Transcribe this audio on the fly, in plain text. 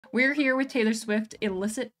We're here with Taylor Swift,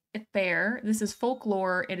 Illicit Affair. This is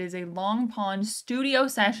Folklore. It is a Long Pond studio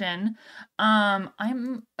session.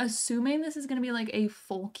 I'm assuming this is going to be like a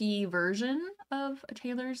folky version of a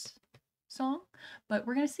Taylor's song, but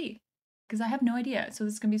we're going to see because I have no idea. So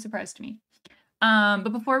this is going to be a surprise to me. But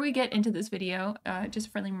before we get into this video, just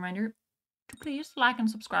a friendly reminder to please like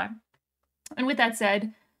and subscribe. And with that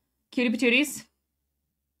said, cutie patooties.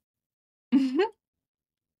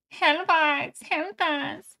 Help us, help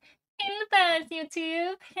us. Help us,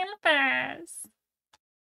 YouTube. Help us.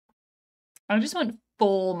 I just went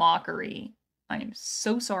full mockery. I am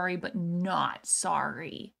so sorry, but not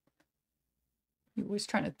sorry. You're always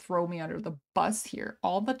trying to throw me under the bus here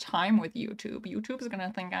all the time with YouTube. YouTube is going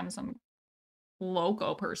to think I'm some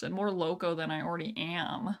loco person, more loco than I already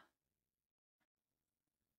am.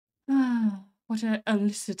 What an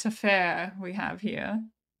illicit affair we have here.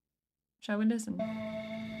 Shall we listen?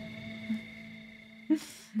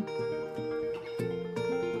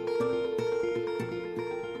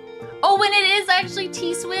 Oh, and it is actually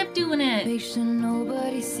T Swift doing it. Make sure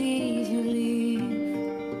nobody sees you leave.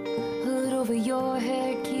 Hood over your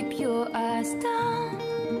head, keep your eyes down.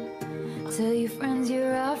 Tell your friends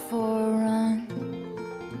you're out for a run.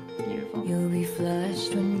 Beautiful. You'll be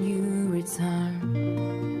flushed when you return.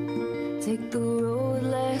 Take the road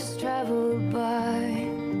less traveled by.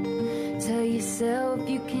 Tell yourself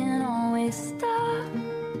you can always stop.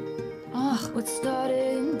 What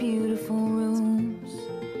started in beautiful rooms,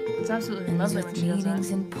 it's absolutely lovely when she does that.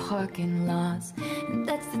 Meetings in parking lots, and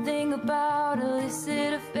that's the thing about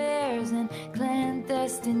illicit affairs and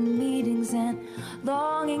clandestine meetings and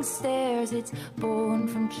longing stares. It's born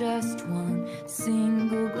from just one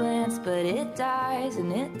single glance, but it dies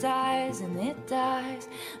and it dies and it dies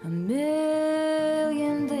a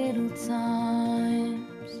million little times.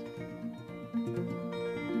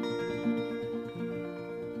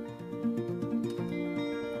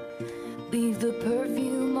 Leave the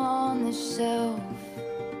perfume on the shelf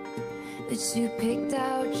that you picked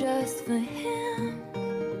out just for him.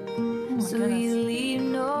 So you leave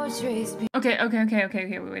no trace. Okay,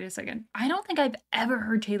 wait a second. I don't think I've ever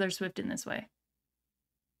heard Taylor Swift in this way.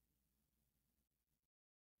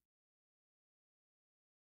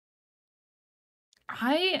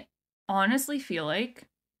 I honestly feel like,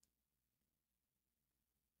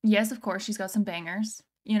 yes, of course, she's got some bangers,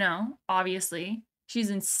 you know, obviously. She's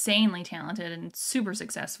insanely talented and super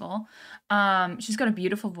successful. She's got a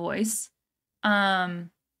beautiful voice. And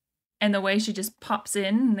the way she just pops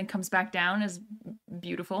in and then comes back down is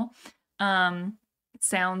beautiful. It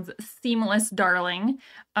sounds seamless, darling.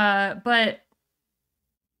 But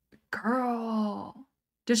girl,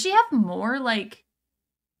 does she have more like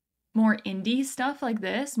more indie stuff like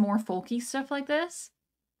this? More folky stuff like this?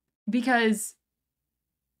 Because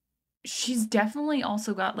she's definitely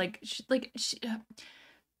also got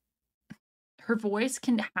her voice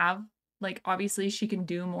can have like, obviously she can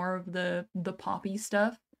do more of the poppy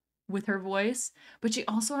stuff with her voice, but she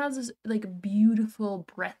also has this like beautiful,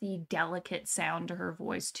 breathy, delicate sound to her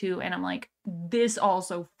voice too. And I'm like, this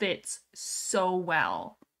also fits so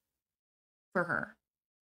well for her.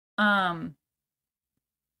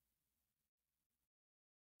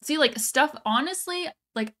 See, like stuff, honestly,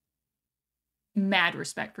 like mad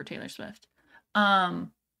respect for Taylor Swift.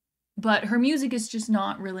 But her music is just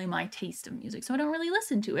not really my taste of music. So I don't really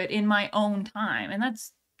listen to it in my own time. And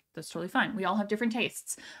that's totally fine. We all have different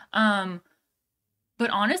tastes. But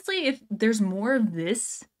honestly, if there's more of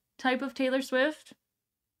this type of Taylor Swift,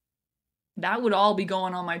 that would all be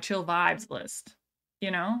going on my chill vibes list,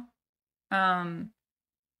 you know?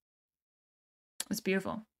 It's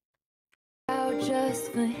beautiful.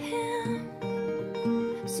 Just for him,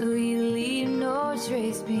 so you leave no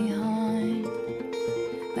trace behind,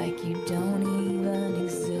 like you don't even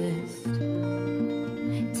exist.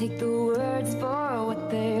 Take the words for what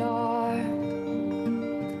they are,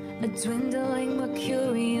 a dwindling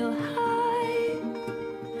mercurial high,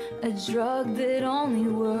 a drug that only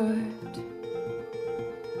worked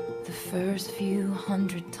the first few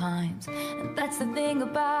hundred times. And that's the thing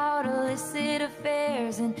about illicit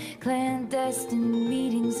affairs and clandestine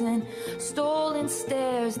meetings and stolen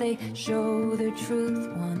stares. They show their truth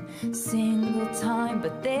one single time,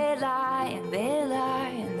 but they lie and they lie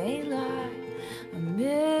and they lie a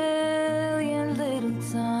million little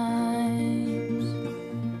times.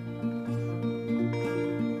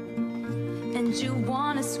 And you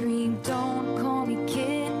wanna scream, don't call me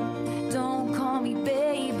kid, don't call me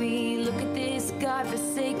baby. Look at this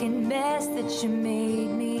godforsaken mess that you made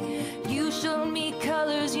me. You showed me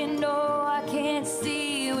colors you know I can't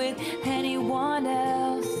see with anyone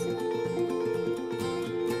else.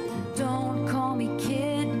 Don't call me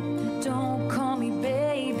kid,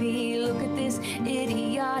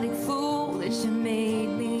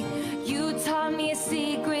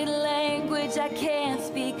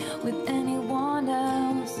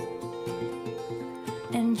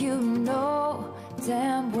 know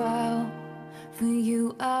damn well for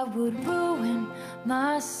you I would ruin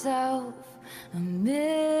myself a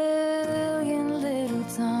million little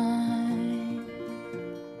times.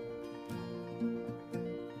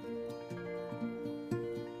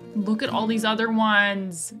 Look at all these other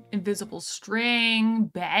ones. Invisible String,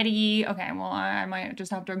 Betty. Okay, well, I might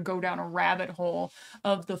just have to go down a rabbit hole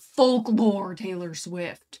of the folklore Taylor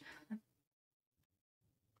Swift.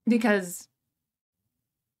 Because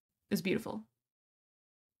it's beautiful.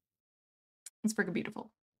 It's freaking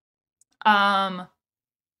beautiful.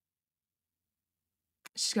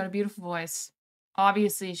 She's got a beautiful voice.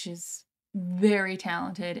 Obviously, she's very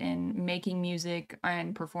talented in making music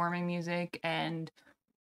and performing music and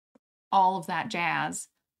all of that jazz.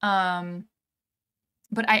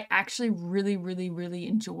 But I actually really, really, really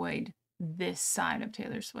enjoyed this side of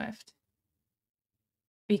Taylor Swift.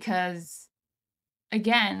 Because,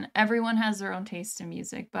 again, everyone has their own taste in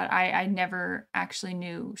music, but I never actually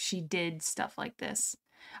knew she did stuff like this.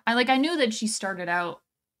 I knew that she started out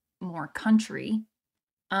more country,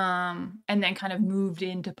 and then kind of moved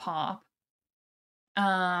into pop.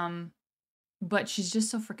 But she's just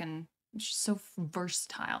so she's so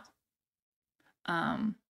versatile.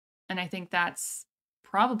 And I think that's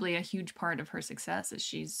probably a huge part of her success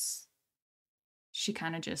is she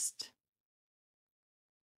kind of just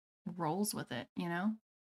rolls with it, you know,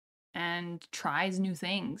 and tries new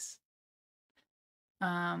things.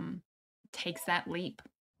 Takes that leap.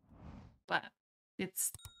 But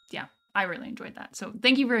yeah, I really enjoyed that. So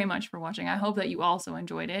thank you very much for watching. I hope that you also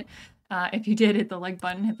enjoyed it. If you did, hit the like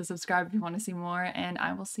button, hit the subscribe if you want to see more, and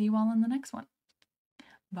I will see you all in the next one.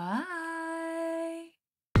 Bye.